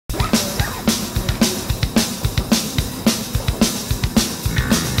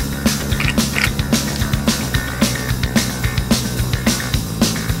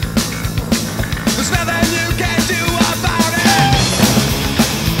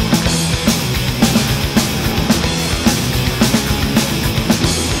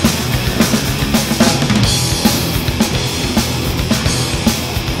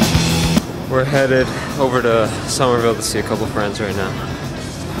we're headed over to Somerville to see a couple friends right now.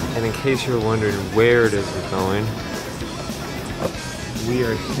 And in case you're wondering where it is we're going, we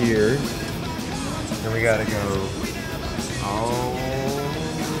are here, and we gotta go all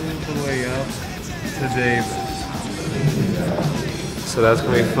the way up to Davis. So that's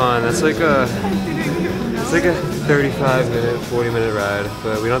gonna be fun. That's like a 35-minute, 40-minute ride,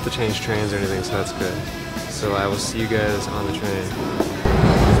 but we don't have to change trains or anything, so that's good. So I will see you guys on the train.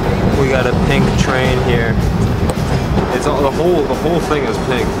 We got a pink train here. It's all the whole thing is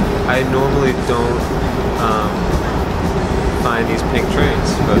pink. I normally don't find these pink trains,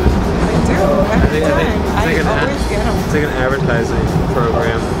 but I do. I always get them. It's like an advertising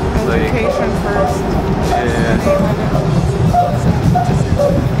program. Education first. Yeah.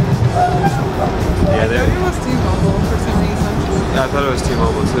 I thought it was T-Mobile for some reason. Yeah, I thought it was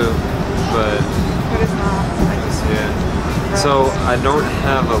T-Mobile too, but it's not. Yeah. So I don't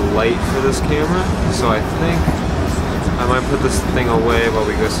have a light for this camera, so I think I might put this thing away while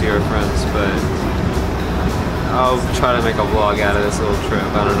we go see our friends, but I'll try to make a vlog out of this little trip.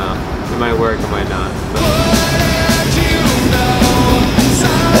 I don't know. It might work, it might not.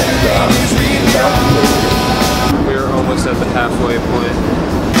 We're almost at the halfway point.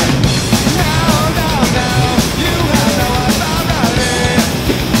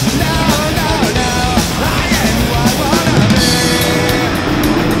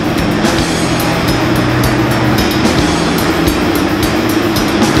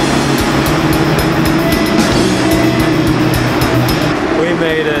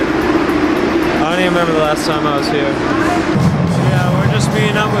 Made it. I don't even remember the last time I was here. So yeah, we're just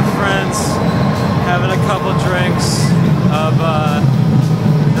meeting up with friends, having a couple drinks of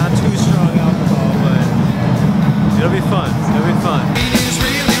not too strong alcohol, but it'll be fun. It'll be fun.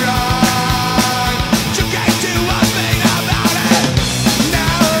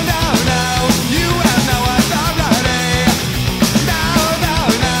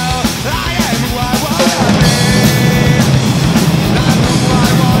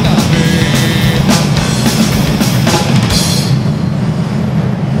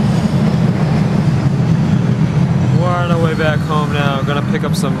 Back home now. We're gonna pick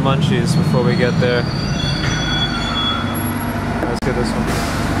up some munchies before we get there. Let's get this one.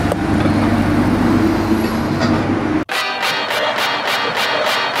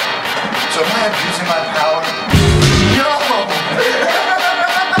 So am I abusing my power? No!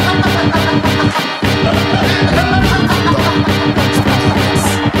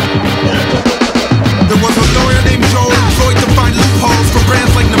 There was a lawyer named Joel employed to find loopholes for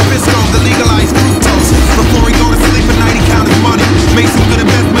brands like Nabisco that legalized fructose. Before he go to sleep at night, he counted money, made some good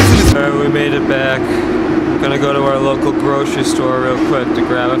investments in his... Alright, we made it back. Gonna go to our local grocery store real quick to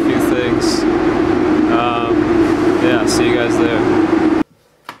grab a few things. Yeah, see you guys there.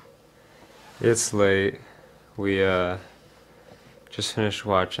 It's late. We just finished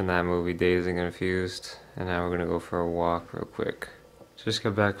watching that movie, Dazed and Confused, and now we're gonna go for a walk real quick. Just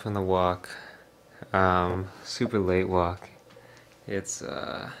got back from the walk. Super late walk. It's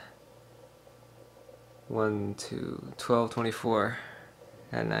 12:24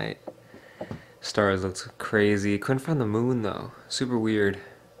 at night. Stars looks crazy. Couldn't find the moon though. Super weird.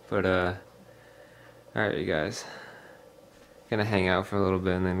 But alright you guys. Gonna hang out for a little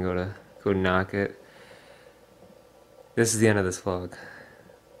bit and then go knock it. This is the end of this vlog.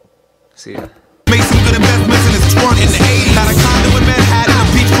 See ya. Made some good investments in his 20s.